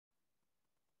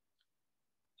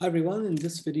Hi everyone, in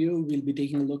this video, we'll be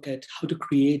taking a look at how to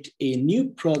create a new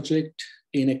project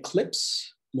in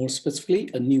Eclipse, more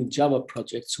specifically, a new Java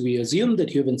project. So we assume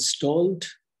that you have installed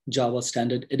Java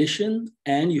Standard Edition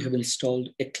and you have installed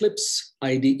Eclipse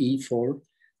IDE for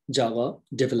Java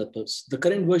developers. The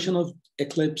current version of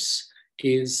Eclipse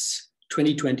is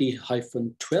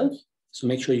 2020-12. So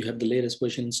make sure you have the latest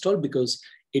version installed because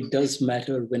it does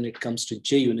matter when it comes to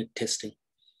JUnit testing.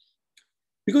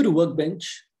 We go to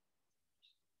Workbench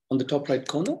on the top right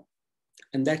corner,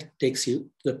 and that takes you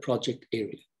to the project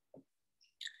area.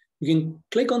 You can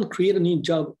click on create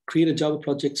a Java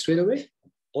project straight away,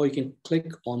 or you can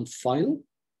click on File,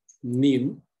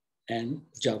 New, and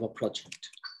Java Project.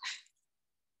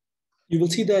 You will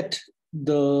see that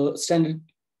the standard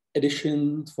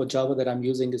edition for Java that I'm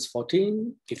using is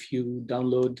 14. If you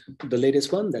download the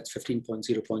latest one, that's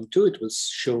 15.0.2, it will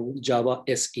show Java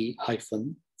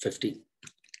SE-15.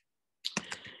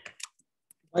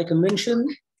 By convention,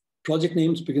 project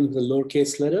names begin with a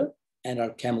lowercase letter and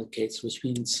are camel case, which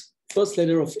means first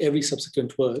letter of every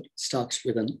subsequent word starts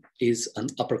with is an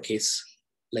uppercase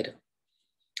letter.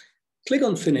 Click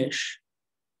on Finish,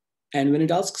 and when it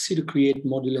asks you to create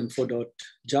module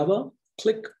info.java,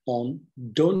 click on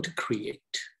Don't Create.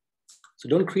 So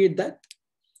don't create that,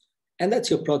 and that's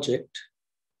your project,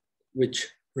 which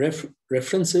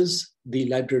references the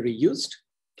library used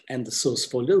and the source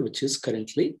folder, which is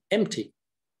currently empty.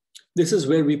 This is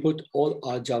where we put all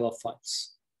our Java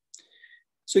files.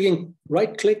 So you can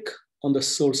right-click on the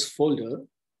source folder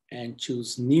and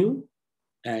choose New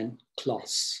and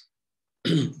Class.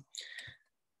 We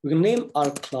can name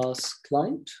our class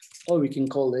Client, or we can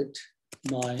call it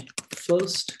My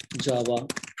First Java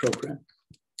Program.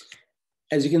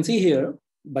 As you can see here,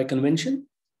 by convention,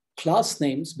 class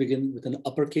names begin with an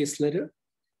uppercase letter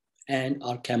and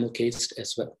are camel-cased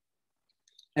as well.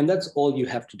 And that's all you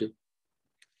have to do.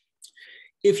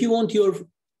 If you want your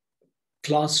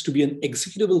class to be an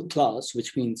executable class,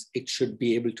 which means it should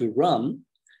be able to run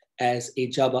as a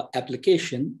Java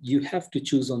application, you have to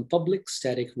choose on public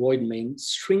static void main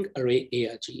string array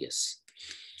args.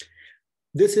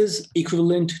 This is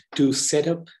equivalent to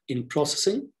setup in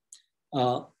processing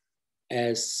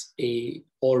as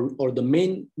or the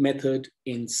main method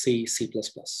in C++.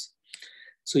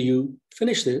 So you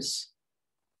finish this,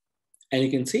 and you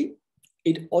can see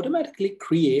it automatically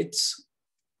creates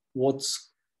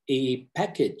what's a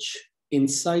package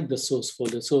inside the source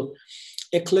folder. So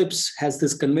Eclipse has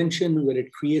this convention where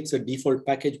it creates a default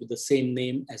package with the same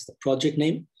name as the project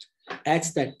name,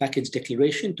 adds that package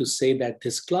declaration to say that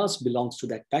this class belongs to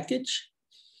that package.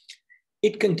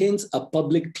 It contains a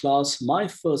public class, My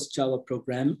First Java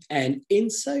Program, and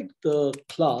inside the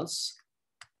class,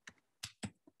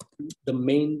 the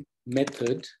main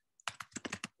method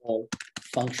or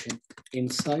function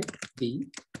inside the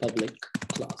public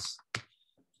class.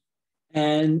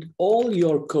 And all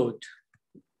your code,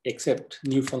 except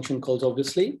new function calls,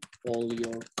 obviously, all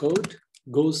your code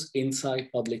goes inside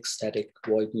public static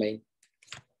void main.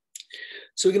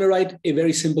 So we're going to write a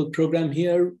very simple program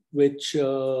here, which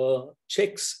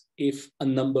checks if a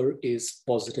number is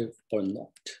positive or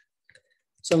not.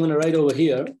 So I'm going to write over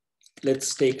here,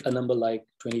 let's take a number like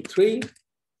 23,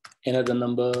 another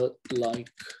number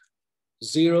like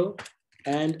 0,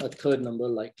 and a third number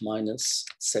like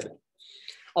 -7.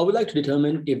 I would like to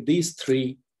determine if these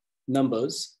three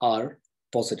numbers are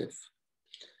positive.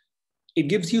 It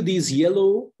gives you these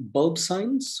yellow bulb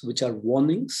signs, which are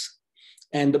warnings.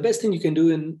 And the best thing you can do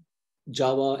in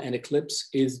Java and Eclipse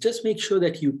is just make sure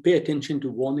that you pay attention to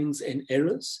warnings and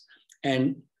errors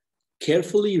and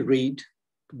carefully read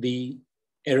the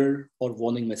error or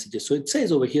warning messages. So it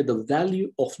says over here, the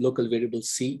value of local variable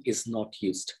C is not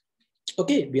used.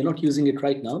 Okay, we are not using it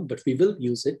right now, but we will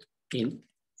use it in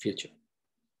future.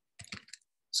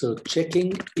 So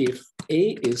checking if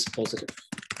A is positive.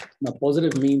 Now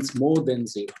positive means more than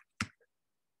 0.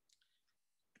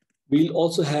 We'll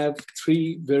also have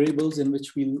 3 variables in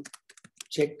which we'll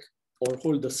check or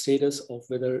hold the status of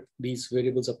whether these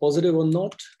variables are positive or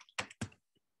not.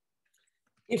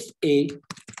 If A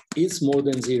is more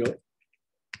than 0,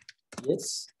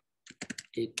 yes,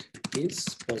 it is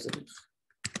positive.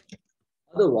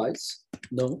 Otherwise,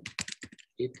 no,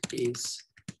 it is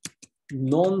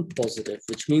non-positive,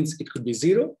 which means it could be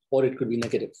 0 or it could be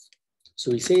negative.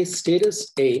 So we say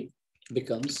status A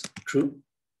becomes true,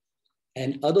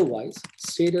 and otherwise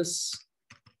status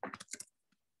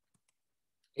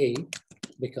A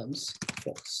becomes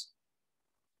false.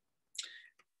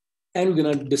 And we're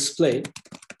going to display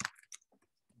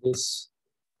this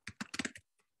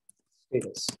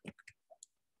status.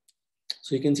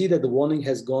 So you can see that the warning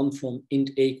has gone from int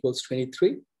A equals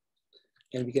 23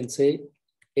 and we can say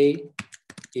A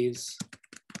is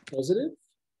positive,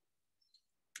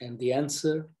 and the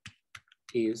answer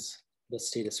is the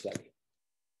status value.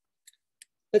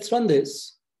 Let's run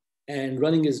this, and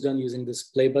running is done using this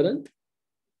play button.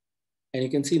 And you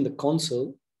can see in the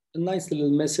console, a nice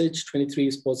little message, 23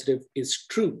 is positive, is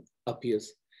true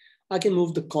appears. I can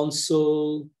move the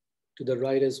console to the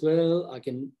right as well. I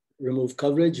can remove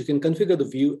coverage. You can configure the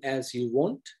view as you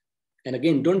want. And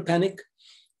again, don't panic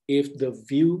if the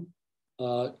view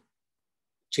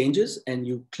changes and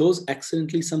you close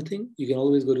accidentally something. You can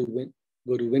always go to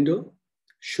Window,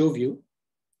 Show View,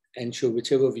 and show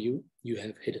whichever view you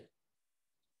have hidden.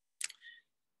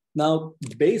 Now,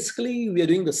 basically, we are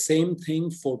doing the same thing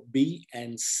for B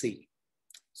and C.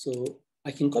 So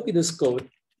I can copy this code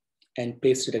and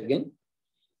paste it again.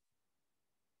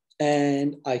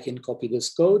 And I can copy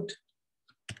this code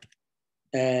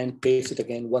and paste it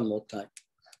again one more time.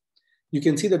 You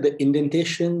can see that the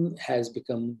indentation has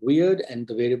become weird and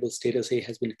the variable status A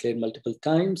has been declared multiple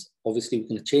times. Obviously, we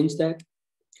can change that.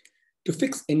 To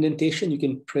fix indentation, you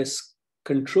can press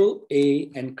Control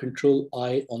A and Control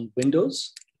I on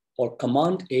Windows, or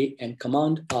Command A and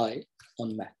Command I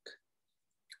on Mac.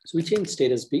 So we change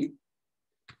status B,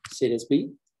 status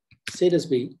B, status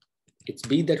B. It's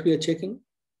B that we are checking.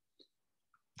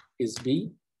 Is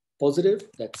B positive?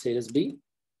 That's status B.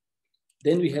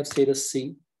 Then we have status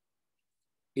C.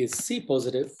 Is C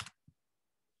positive?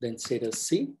 Then status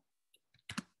C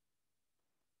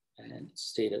and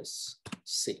status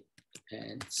C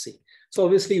and C. So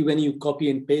obviously when you copy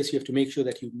and paste, you have to make sure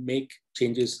that you make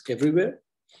changes everywhere.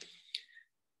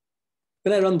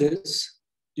 When I run this,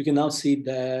 you can now see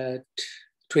that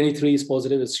 23 is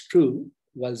positive is true,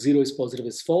 while 0 is positive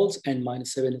is false, and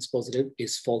 -7 is positive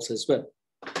is false as well.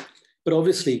 But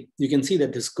obviously, you can see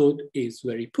that this code is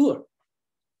very poor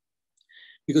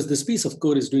because this piece of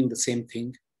code is doing the same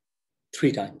thing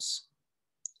 3 times.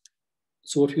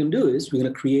 So what we're going to do is we're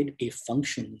going to create a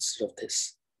function instead of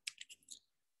this.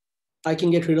 I can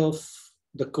get rid of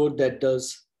the code that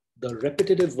does the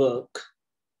repetitive work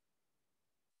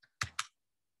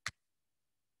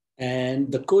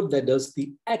and the code that does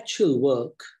the actual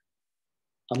work.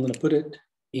 I'm going to put it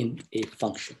in a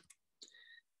function.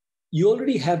 You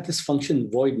already have this function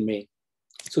void main.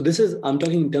 So this is, I'm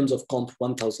talking in terms of comp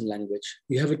 1000 language.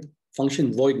 You have a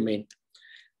function void main.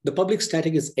 The public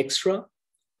static is extra.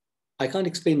 I can't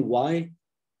explain why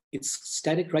it's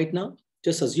static right now.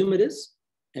 Just assume it is,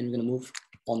 and we're going to move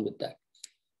on with that.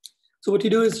 So what you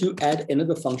do is you add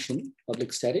another function,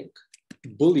 public static,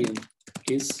 boolean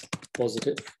is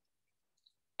positive,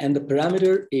 and the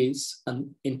parameter is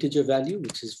an integer value,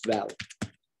 which is val.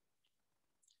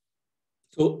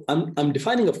 So I'm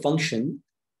defining a function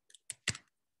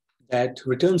that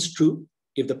returns true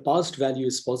if the passed value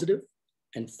is positive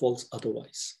and false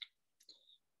otherwise.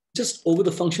 Just over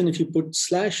the function, if you put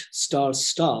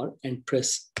 /** and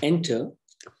press enter,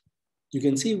 you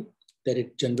can see that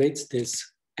it generates this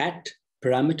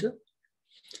 @parameter.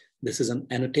 This is an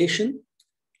annotation,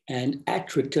 and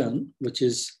 @return, which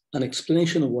is an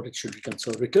explanation of what it should return.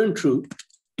 So return true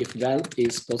if val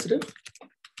is positive,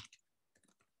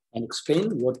 and explain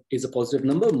what is a positive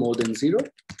number more than 0,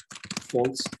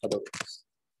 false otherwise.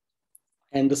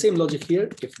 And the same logic here,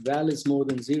 if val is more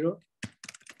than 0,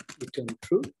 return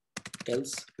true,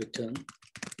 else return.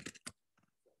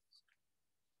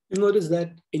 You notice that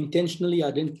intentionally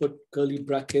I didn't put curly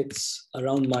brackets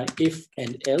around my if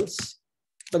and else,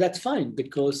 but that's fine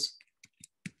because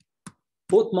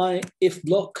both my if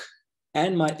block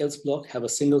and my else block have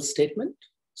a single statement,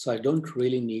 so I don't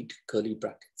really need curly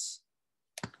brackets.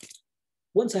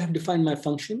 Once I have defined my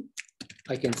function,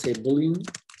 I can say boolean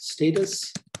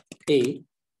status A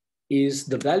is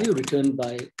the value returned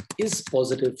by is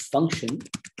positive function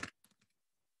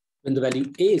when the value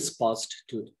A is passed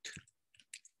to it.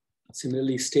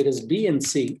 Similarly, status B and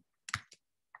C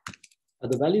are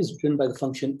the values returned by the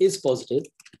function is positive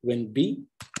when B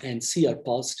and C are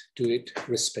passed to it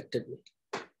respectively.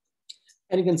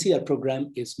 And you can see our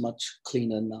program is much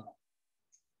cleaner now.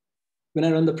 When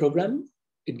I run the program,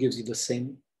 it gives you the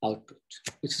same output,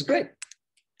 which is great.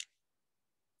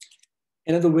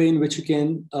 Another way in which you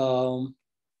can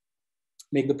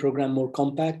make the program more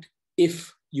compact,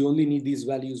 if you only need these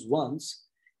values once,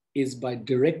 is by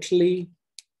directly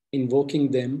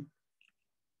invoking them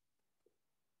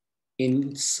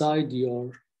inside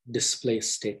your display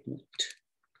statement.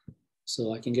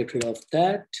 So I can get rid of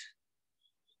that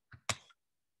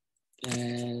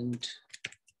and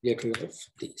get rid of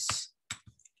these.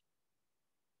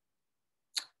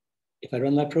 If I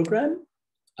run my program,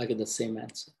 I get the same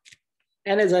answer.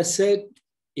 And as I said,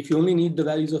 If you only need the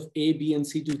values of A, B, and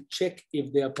C to check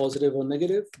if they are positive or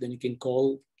negative, then you can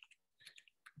call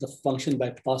the function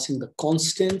by passing the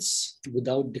constants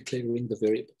without declaring the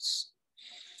variables.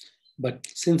 But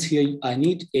since here I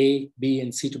need A, B,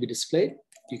 and C to be displayed,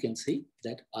 you can see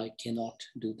that I cannot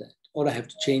do that. Or I have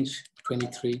to change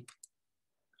 23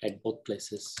 at both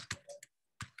places,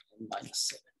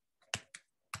 -7.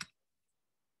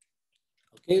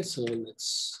 Okay, so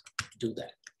let's do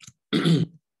that.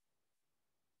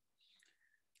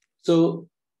 So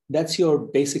that's your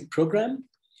basic program.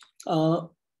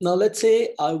 Now let's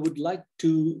say I would like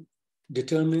to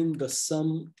determine the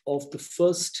sum of the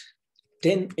first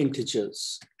 10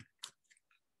 integers.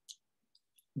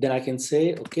 Then I can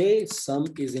say, okay, sum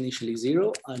is initially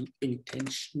 0. I'm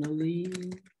intentionally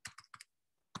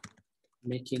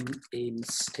making a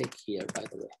mistake here, by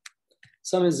the way.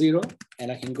 Sum is 0,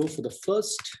 and I can go for the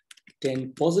first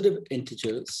 10 positive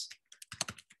integers.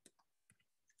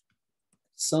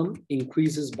 Sum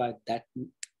increases by that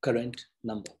current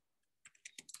number.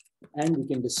 And we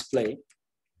can display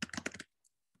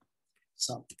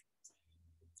sum.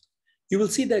 You will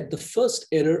see that the first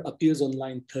error appears on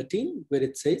line 13, where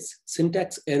it says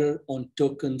syntax error on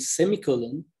token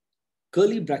semicolon,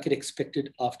 curly bracket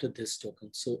expected after this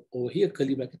token. So over here,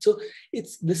 curly bracket. So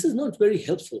this is not very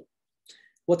helpful.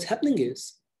 What's happening is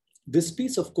this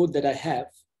piece of code that I have,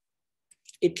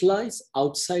 it lies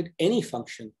outside any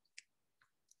function.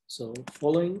 So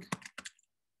following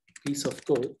piece of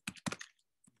code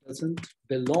doesn't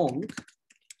belong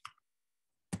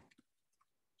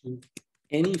to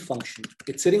any function.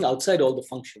 It's sitting outside all the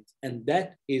functions, and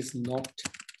that is not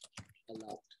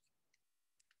allowed.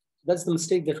 That's the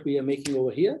mistake that we are making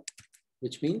over here,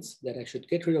 which means that I should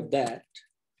get rid of that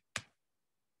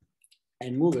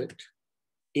and move it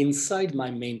inside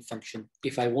my main function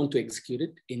if I want to execute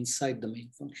it inside the main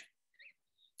function.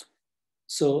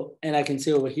 So, and I can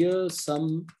say over here,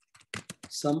 sum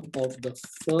of the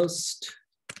first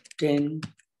 10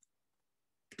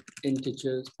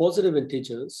 integers, positive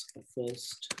integers, the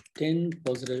first 10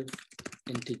 positive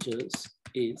integers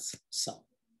is sum.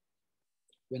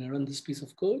 When I run this piece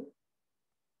of code,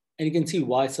 and you can see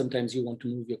why sometimes you want to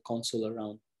move your console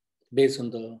around based on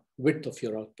the width of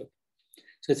your output.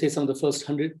 So let's say some of the first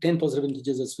 10 positive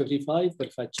integers is 55, but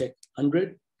if I check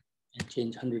 100 and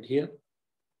change 100 here,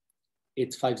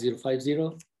 it's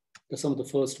 5050. The sum of the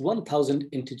first 1000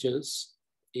 integers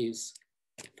is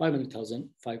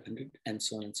 500,500, and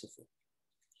so on and so forth.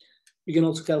 You can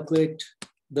also calculate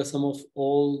the sum of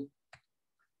all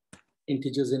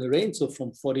integers in a range. So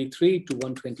from 43 to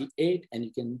 128, and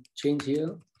you can change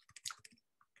here,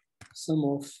 sum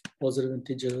of positive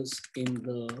integers in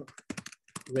the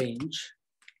range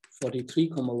 43,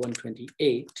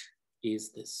 128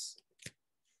 is this.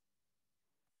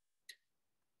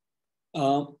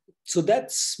 So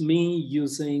that's me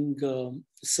using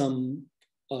some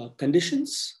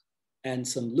conditions and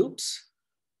some loops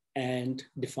and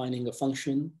defining a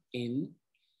function in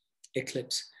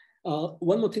Eclipse.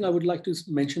 One more thing I would like to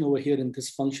mention over here in this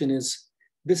function is,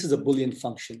 this is a Boolean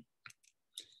function.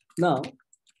 Now,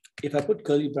 if I put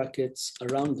curly brackets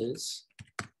around this,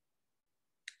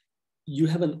 you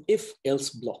have an if-else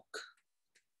block.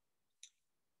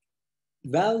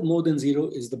 Val more than 0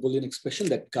 is the Boolean expression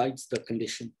that guides the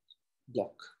condition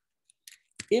block.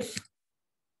 If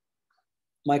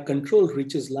my control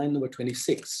reaches line number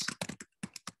 26,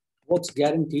 what's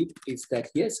guaranteed is that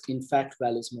yes, in fact,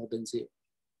 val is more than 0.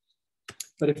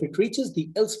 But if it reaches the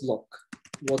else block,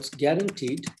 what's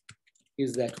guaranteed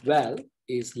is that val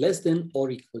is less than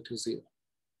or equal to 0.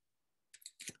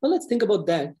 Now let's think about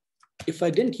that if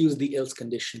I didn't use the else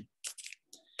condition.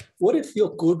 What if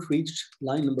your code reached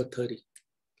line number 30?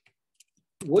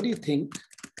 What do you think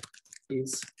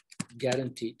is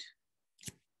guaranteed?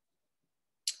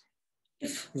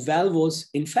 If val was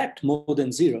in fact more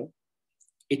than 0,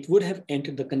 it would have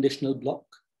entered the conditional block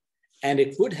and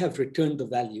it would have returned the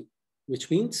value,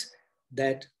 which means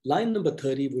that line number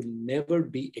 30 would never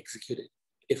be executed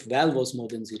if val was more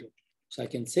than 0. So I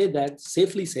can say that,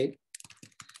 safely say,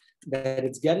 that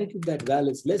it's guaranteed that val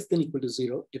is less than equal to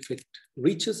 0 if it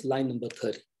reaches line number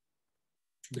 30.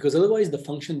 Because otherwise the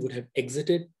function would have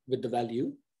exited with the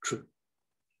value true.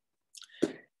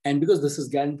 And because this is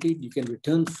guaranteed, you can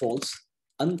return false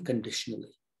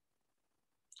unconditionally.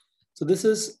 So this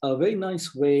is a very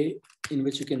nice way in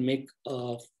which you can make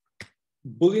a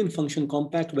Boolean function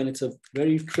compact when it's a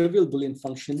very trivial Boolean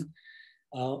function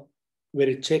where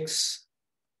it checks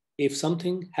if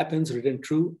something happens, return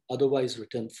true, otherwise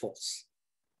return false.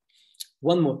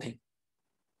 One more thing.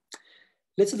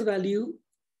 Let's say the value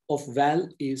of val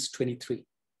is 23.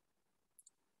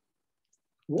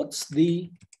 what's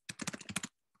the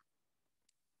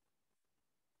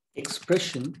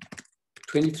expression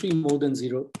 23 more than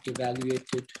 0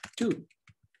 evaluated to?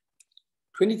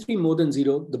 23 more than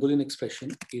 0, the Boolean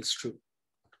expression is true.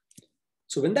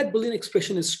 So when that Boolean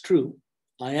expression is true,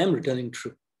 I am returning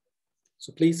true.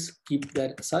 So please keep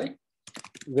that aside.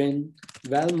 When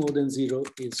val more than 0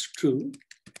 is true,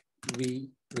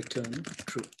 we return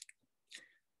true.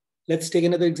 Let's take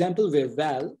another example where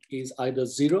val is either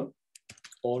 0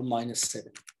 or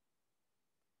 -7.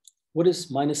 What is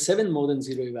 -7 more than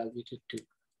 0 evaluated to?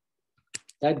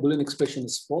 That Boolean expression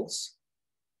is false.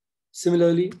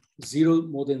 Similarly, 0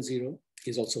 more than 0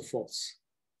 is also false.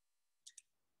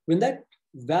 When that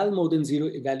val more than 0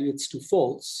 evaluates to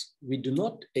false, we do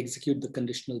not execute the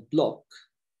conditional block,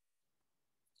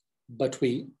 but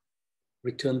we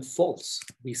return false.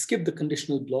 We skip the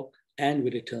conditional block and we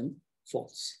return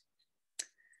false.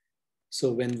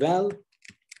 So when val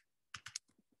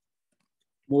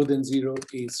more than 0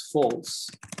 is false,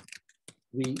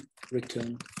 we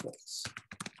return false.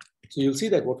 So you'll see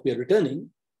that what we are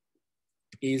returning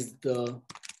is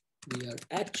we are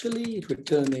actually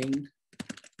returning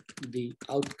the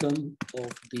outcome of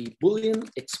the Boolean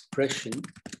expression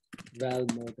val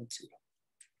more than 0.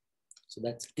 So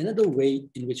that's another way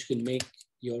in which you can make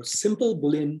your simple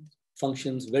Boolean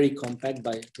functions very compact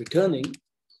by returning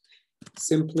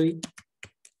simply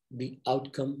the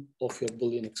outcome of your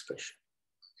Boolean expression.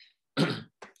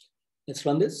 Let's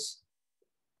run this.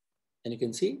 And you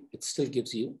can see it still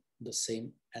gives you the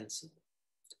same answer.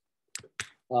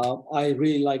 I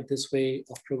really like this way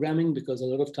of programming because a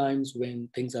lot of times when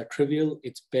things are trivial,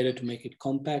 it's better to make it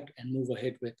compact and move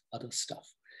ahead with other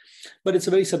stuff. But it's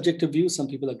a very subjective view. Some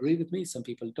people agree with me, some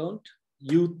people don't.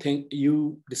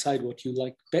 You decide what you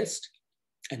like best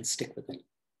and stick with it.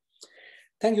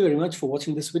 Thank you very much for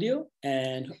watching this video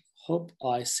and hope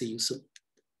I see you soon.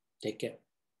 Take care.